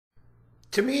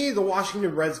To me, the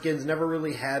Washington Redskins never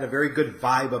really had a very good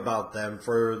vibe about them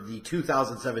for the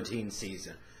 2017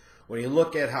 season. When you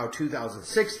look at how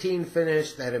 2016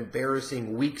 finished, that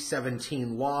embarrassing Week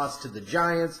 17 loss to the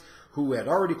Giants, who had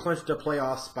already clinched a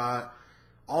playoff spot,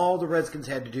 all the Redskins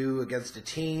had to do against a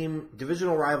team,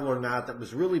 divisional rival or not, that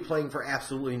was really playing for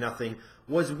absolutely nothing,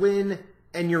 was win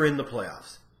and you're in the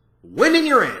playoffs. Win and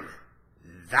you're in.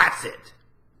 That's it.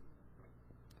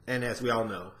 And as we all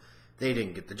know, they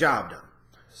didn't get the job done.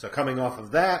 So coming off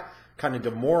of that kind of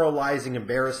demoralizing,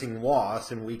 embarrassing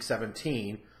loss in Week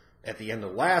 17 at the end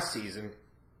of last season,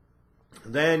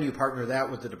 then you partner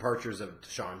that with the departures of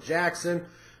Deshaun Jackson,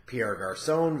 Pierre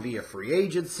Garçon via free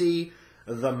agency,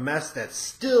 the mess that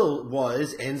still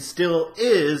was and still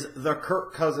is the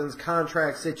Kirk Cousins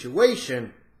contract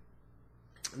situation.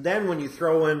 Then when you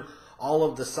throw in all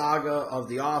of the saga of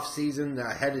the offseason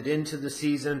that headed into the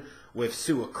season with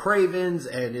Sua Cravens,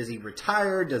 and is he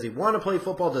retired? Does he want to play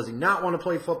football? Does he not want to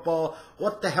play football?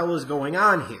 What the hell is going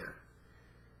on here?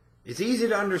 It's easy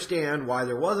to understand why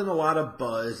there wasn't a lot of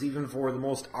buzz, even for the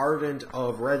most ardent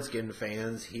of Redskin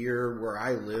fans here where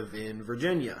I live in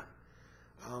Virginia.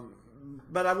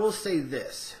 But I will say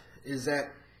this, is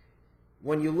that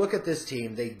when you look at this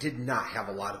team, they did not have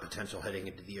a lot of potential heading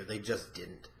into the year. They just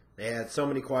didn't. They had so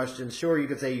many questions. Sure, you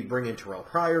could say you bring in Terrell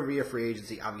Pryor via free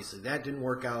agency. Obviously, that didn't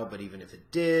work out, but even if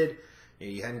it did,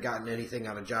 you hadn't gotten anything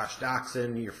out of Josh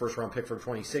Doxson, your first-round pick from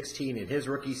 2016 in his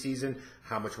rookie season.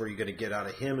 How much were you going to get out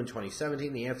of him in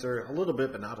 2017? The answer, a little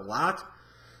bit, but not a lot.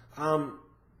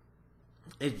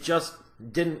 It just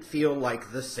didn't feel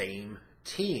like the same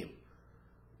team.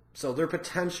 So their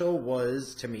potential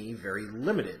was, to me, very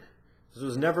limited. This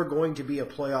was never going to be a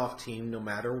playoff team no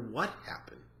matter what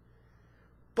happened.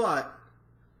 But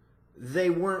they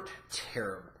weren't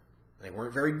terrible. They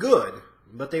weren't very good,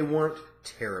 but they weren't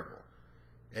terrible.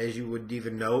 As you would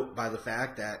even note by the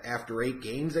fact that after 8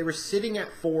 games, they were sitting at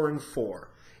 4-4,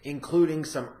 including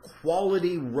some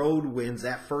quality road wins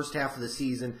that first half of the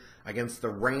season against the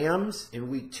Rams in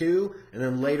Week 2, and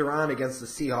then later on against the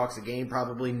Seahawks, a game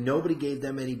probably nobody gave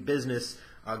them any business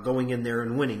going in there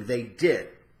and winning. They did.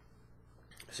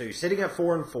 So you're sitting at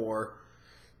 4-4,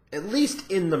 at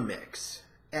least in the mix.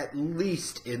 At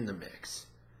least in the mix.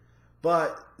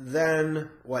 But then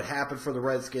what happened for the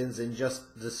Redskins in just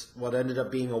this, what ended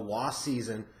up being a lost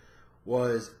season,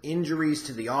 was injuries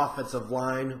to the offensive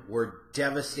line were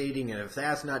devastating. And if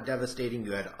that's not devastating,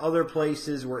 you had other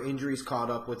places where injuries caught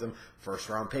up with them.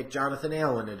 First-round pick Jonathan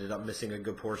Allen ended up missing a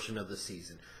good portion of the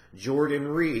season. Jordan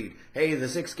Reed, hey, the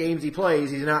 6 games he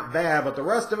plays, he's not bad, but the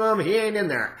rest of them, he ain't in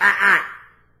there.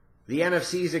 The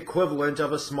NFC's equivalent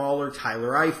of a smaller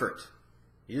Tyler Eifert.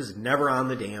 He's never on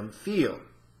the damn field.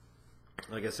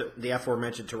 Like I said, the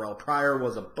aforementioned Terrell Pryor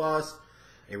was a bust.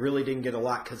 They really didn't get a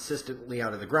lot consistently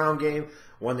out of the ground game.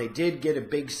 When they did get a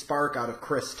big spark out of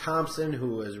Chris Thompson,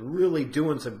 who was really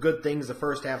doing some good things the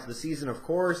first half of the season, of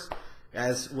course,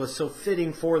 as was so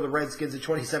fitting for the Redskins in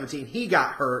 2017, he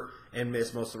got hurt and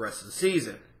missed most of the rest of the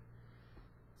season.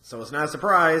 So it's not a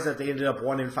surprise that they ended up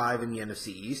 1-5 in the NFC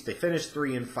East. They finished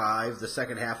 3-5 the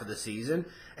second half of the season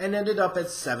and ended up at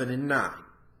 7-9.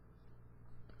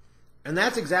 And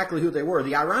that's exactly who they were.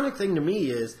 The ironic thing to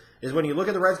me is when you look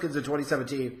at the Redskins in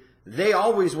 2017, they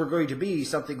always were going to be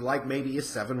something like maybe a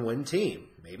 7-win team.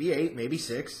 Maybe 8, maybe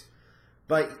 6.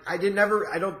 But I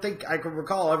don't think I could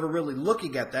recall ever really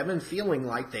looking at them and feeling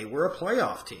like they were a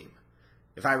playoff team.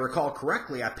 If I recall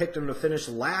correctly, I picked them to finish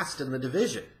last in the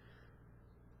division.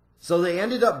 So they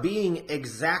ended up being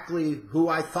exactly who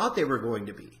I thought they were going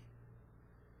to be.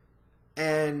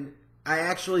 And I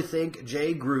actually think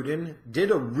Jay Gruden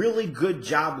did a really good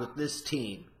job with this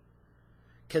team.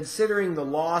 Considering the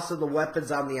loss of the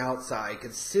weapons on the outside,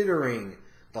 considering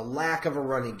the lack of a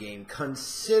running game,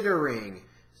 considering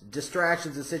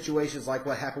distractions and situations like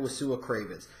what happened with Sua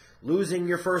Cravens, losing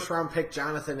your first-round pick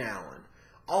Jonathan Allen,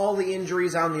 all the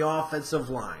injuries on the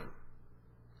offensive line.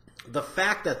 The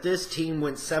fact that this team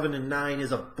went 7-9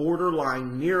 is a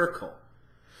borderline miracle.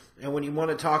 And when you want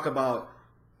to talk about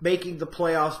making the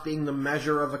playoffs being the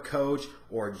measure of a coach,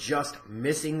 or just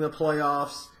missing the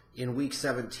playoffs in Week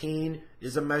 17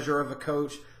 is a measure of a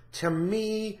coach, to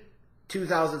me,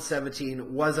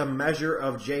 2017 was a measure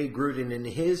of Jay Gruden and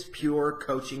his pure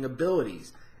coaching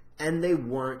abilities. And they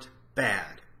weren't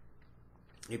bad.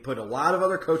 He put a lot of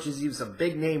other coaches, even some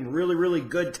big-name, really, really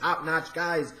good, top-notch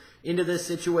guys into this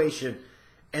situation,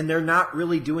 and they're not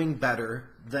really doing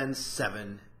better than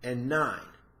 7-9.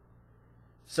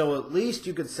 So at least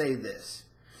you could say this,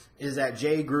 is that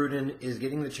Jay Gruden is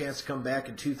getting the chance to come back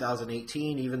in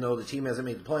 2018, even though the team hasn't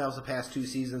made the playoffs the past 2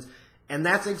 seasons, and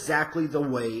that's exactly the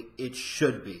way it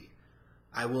should be.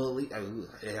 I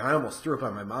almost threw up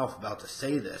on my mouth about to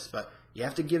say this, but you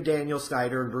have to give Daniel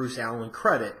Snyder and Bruce Allen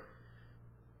credit.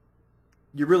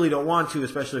 You really don't want to,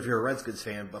 especially if you're a Redskins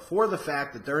fan, but for the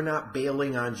fact that they're not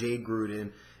bailing on Jay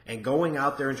Gruden and going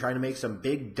out there and trying to make some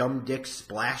big dumb dick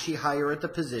splashy hire at the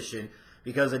position,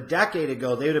 because a decade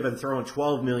ago they would have been throwing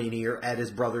 $12 million a year at his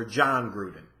brother John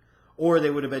Gruden. Or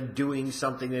they would have been doing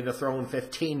something, they'd have thrown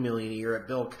 $15 million a year at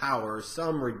Bill Cowher, or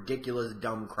some ridiculous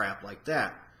dumb crap like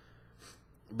that.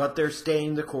 But they're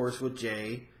staying the course with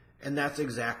Jay, and that's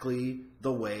exactly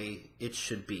the way it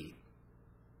should be.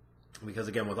 Because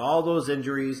again, with all those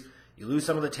injuries, you lose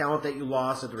some of the talent that you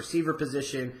lost at the receiver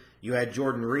position. You had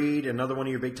Jordan Reed, another one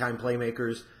of your big-time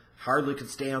playmakers, hardly could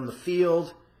stay on the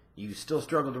field. You still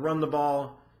struggle to run the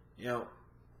ball. You know,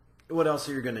 what else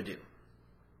are you going to do?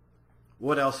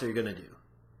 What else are you going to do?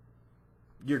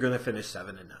 You're going to finish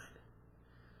 7-9.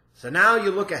 So now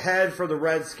you look ahead for the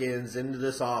Redskins into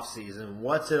this offseason.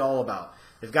 What's it all about?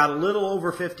 They've got a little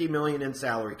over $50 million in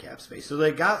salary cap space. So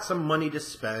they got some money to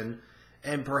spend,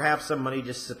 and perhaps some money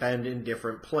to spend in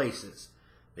different places.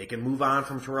 They can move on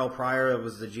from Terrell Pryor. It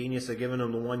was the genius of giving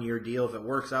him the one-year deal. If it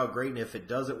works out, great. And if it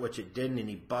doesn't, which it didn't, and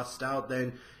he busts out,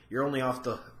 then you're only off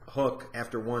the hook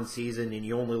after one season, and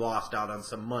you only lost out on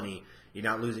some money. You're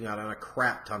not losing out on a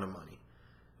crap ton of money.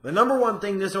 The number one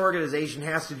thing this organization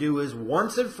has to do is,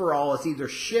 once and for all, is either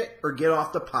shit or get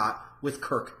off the pot with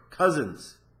Kirk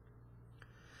Cousins.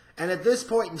 And at this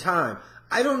point in time,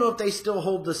 I don't know if they still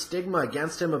hold the stigma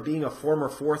against him of being a former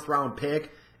fourth-round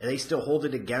pick, and they still hold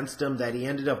it against him that he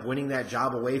ended up winning that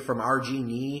job away from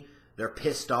RG&E. They're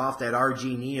pissed off that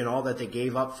RG&E and all that they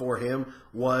gave up for him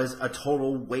was a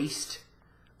total waste.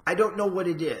 I don't know what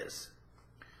it is.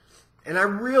 And I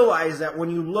realize that when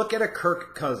you look at a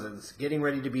Kirk Cousins getting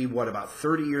ready to be, about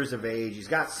 30 years of age, he's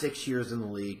got 6 years in the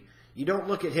league, you don't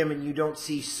look at him and you don't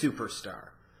see superstar.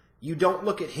 You don't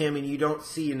look at him and you don't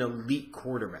see an elite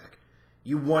quarterback.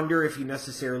 You wonder if you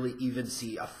necessarily even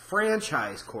see a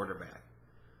franchise quarterback.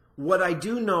 What I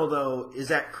do know, though, is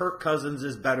that Kirk Cousins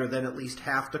is better than at least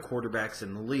half the quarterbacks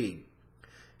in the league.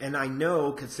 And I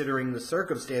know, considering the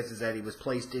circumstances that he was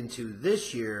placed into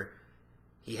this year,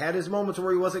 he had his moments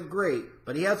where he wasn't great,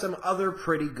 but he had some other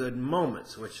pretty good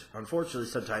moments, which unfortunately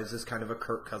sometimes is kind of a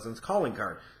Kirk Cousins calling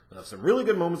card. You'll have some really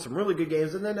good moments, some really good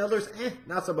games, and then others,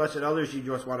 not so much, and others you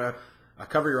just want to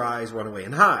cover your eyes, run away,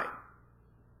 and hide.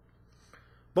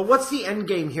 But what's the end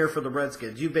game here for the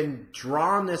Redskins? You've been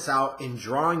drawing this out and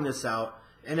drawing this out,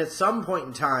 and at some point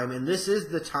in time, and this is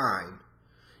the time,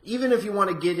 even if you want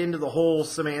to get into the whole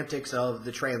semantics of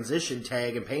the transition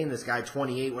tag and paying this guy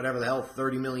 28, whatever the hell,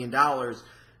 $30 million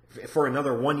for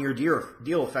another one-year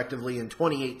deal effectively in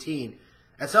 2018,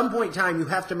 at some point in time, you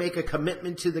have to make a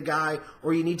commitment to the guy,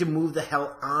 or you need to move the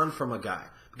hell on from a guy.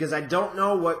 Because I don't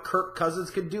know what Kirk Cousins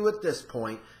could do at this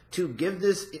point to give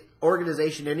this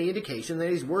organization any indication that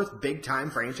he's worth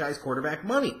big-time franchise quarterback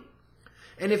money.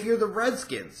 And if you're the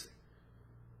Redskins,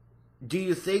 do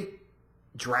you think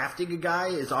drafting a guy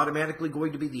is automatically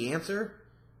going to be the answer?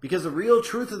 Because the real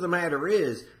truth of the matter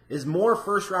is more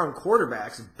first-round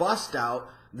quarterbacks bust out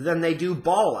than they do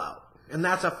ball out. And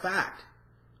that's a fact.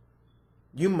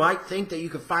 You might think that you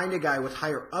could find a guy with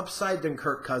higher upside than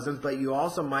Kirk Cousins, but you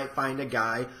also might find a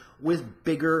guy with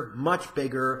bigger, much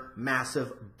bigger,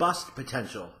 massive bust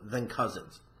potential than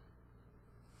Cousins.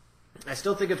 I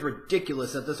still think it's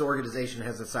ridiculous that this organization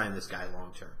hasn't signed this guy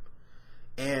long-term.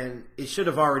 And it should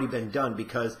have already been done,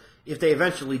 because if they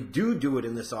eventually do it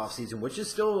in this offseason, which is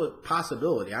still a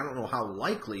possibility, I don't know how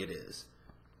likely it is,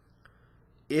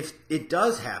 if it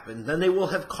does happen, then they will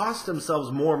have cost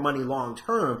themselves more money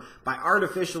long-term by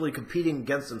artificially competing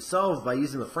against themselves by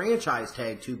using the franchise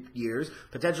tag 2 years,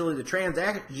 potentially the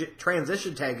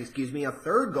transition tag, a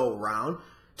third go-around,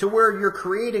 to where you're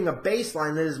creating a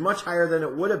baseline that is much higher than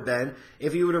it would have been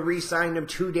if you would have re-signed him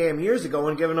 2 damn years ago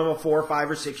and given him a 4,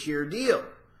 5, or 6 year deal.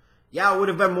 Yeah, it would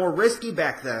have been more risky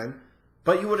back then,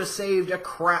 but you would have saved a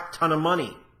crap ton of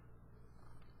money.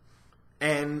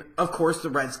 And, of course,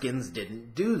 the Redskins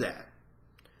didn't do that.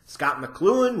 Scott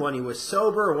McLuhan, when he was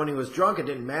sober or when he was drunk, it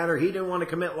didn't matter. He didn't want to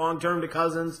commit long-term to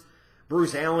Cousins.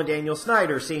 Bruce Allen, Daniel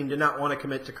Snyder seemed to not want to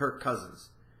commit to Kirk Cousins.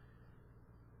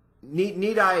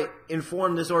 Need I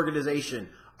inform this organization?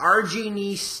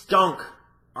 RG&E stunk.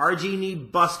 RG&E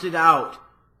busted out.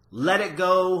 Let it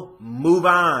go. Move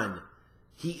on.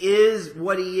 He is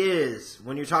what he is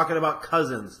when you're talking about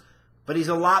Cousins. But he's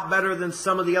a lot better than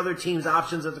some of the other teams'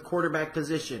 options at the quarterback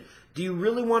position. Do you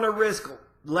really want to risk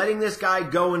letting this guy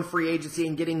go in free agency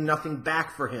and getting nothing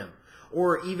back for him?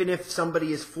 Or even if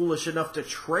somebody is foolish enough to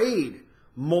trade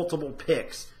multiple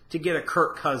picks to get a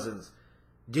Kirk Cousins,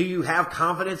 Do you have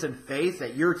confidence and faith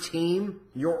that your team,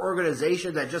 your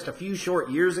organization that just a few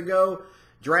short years ago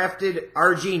drafted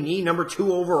RG number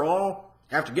 2 overall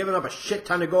after giving up a shit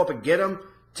ton to go up and get him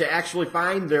to actually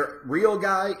find their real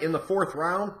guy in the 4th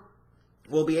round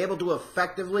will be able to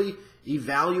effectively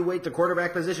evaluate the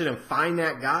quarterback position and find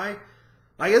that guy?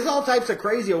 Like, it's all types of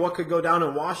crazy of what could go down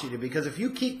in Washington, because if you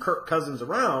keep Kirk Cousins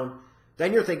around,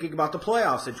 then you're thinking about the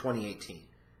playoffs in 2018.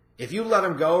 If you let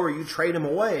him go or you trade him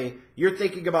away, you're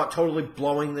thinking about totally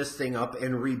blowing this thing up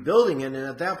and rebuilding it. And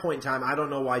at that point in time, I don't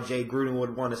know why Jay Gruden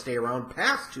would want to stay around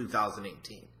past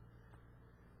 2018.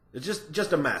 It's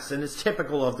just a mess, and it's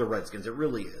typical of the Redskins. It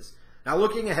really is. Now,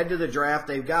 looking ahead to the draft,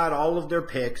 they've got all of their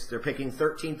picks. They're picking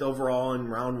 13th overall in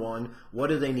round 1. What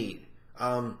do they need?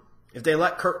 If they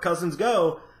let Kirk Cousins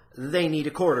go, they need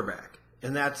a quarterback,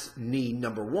 and that's need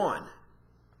number 1.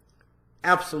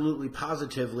 Absolutely,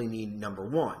 positively need number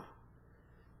 1.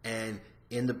 And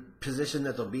in the position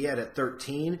that they'll be at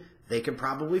 13, they can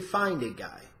probably find a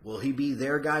guy. Will he be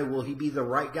their guy? Will he be the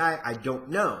right guy? I don't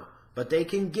know. But they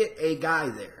can get a guy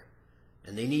there.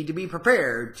 And they need to be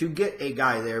prepared to get a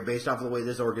guy there based off of the way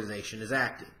this organization is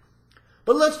acting.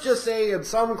 But let's just say in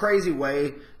some crazy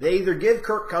way, they either give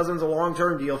Kirk Cousins a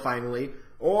long-term deal finally,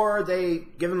 or they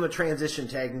give him the transition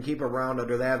tag and keep him around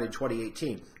under that in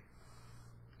 2018.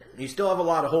 You still have a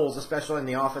lot of holes, especially on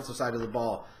the offensive side of the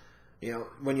ball. You know,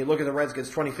 when you look at the Redskins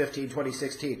 2015,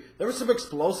 2016, there was some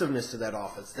explosiveness to that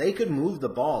offense. They could move the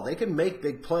ball. They could make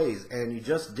big plays, and you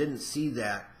just didn't see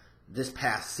that this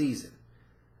past season.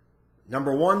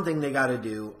 Number 1 thing they got to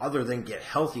do, other than get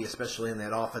healthy, especially in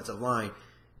that offensive line,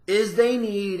 is they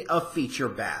need a feature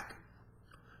back.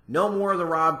 No more of the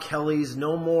Rob Kellys,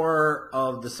 no more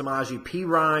of the Samaje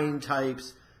Perine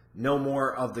types, no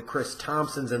more of the Chris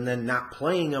Thompsons and then not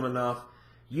playing them enough.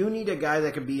 You need a guy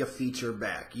that can be a feature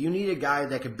back. You need a guy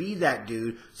that can be that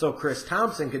dude so Chris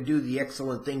Thompson can do the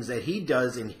excellent things that he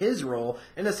does in his role,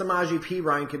 and the Samaje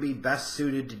Perine can be best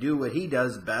suited to do what he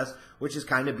does best, which is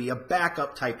kind of be a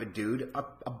backup type of dude,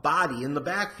 a body in the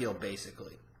backfield,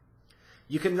 basically.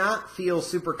 You cannot feel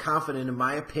super confident, in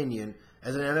my opinion,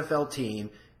 as an NFL team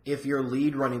if your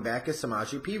lead running back is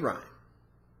Samaje Perine.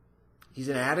 He's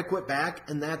an adequate back,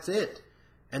 and that's it.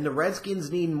 And the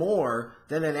Redskins need more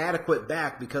than an adequate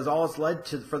back, because all it's led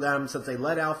to for them since they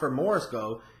let Alfred Morris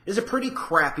go is a pretty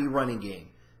crappy running game.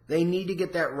 They need to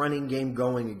get that running game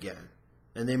going again.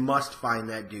 And they must find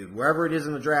that dude. Wherever it is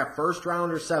in the draft, 1st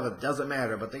round or 7th, doesn't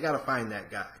matter, but they got to find that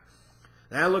guy.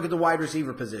 Now look at the wide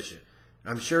receiver position.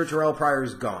 I'm sure Terrell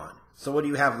Pryor's gone. So what do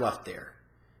you have left there?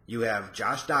 You have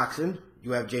Josh Doxson,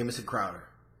 you have Jamison Crowder.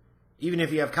 Even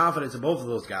if you have confidence in both of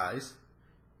those guys,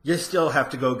 you still have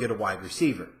to go get a wide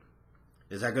receiver.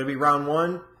 Is that going to be round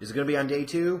 1? Is it going to be on day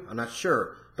 2? I'm not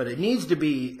sure. But it needs to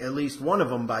be at least one of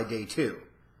them by day 2,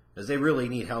 because they really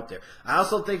need help there. I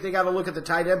also think they got to look at the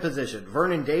tight end position.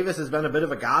 Vernon Davis has been a bit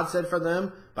of a godsend for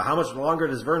them, but how much longer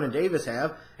does Vernon Davis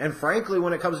have? And frankly,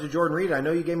 when it comes to Jordan Reed, I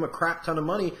know you gave him a crap ton of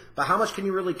money, but how much can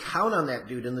you really count on that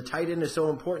dude? And the tight end is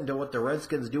so important to what the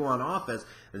Redskins do on offense.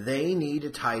 They need a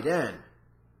tight end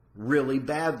really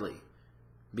badly,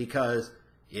 because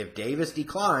if Davis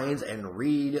declines and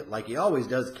Reed, like he always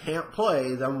does, can't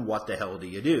play, then what the hell do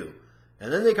you do?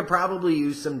 And then they could probably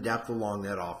use some depth along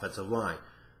that offensive line.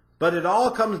 But it all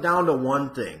comes down to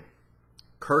one thing.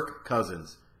 Kirk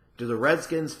Cousins. Do the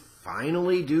Redskins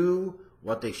finally do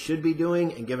what they should be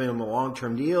doing and giving him a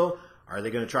long-term deal? Are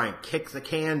they going to try and kick the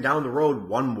can down the road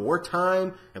one more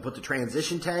time and put the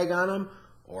transition tag on him?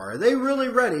 Or are they really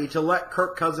ready to let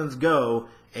Kirk Cousins go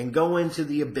and go into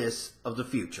the abyss of the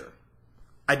future?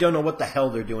 I don't know what the hell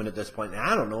they're doing at this point, and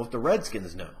I don't know if the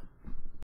Redskins know.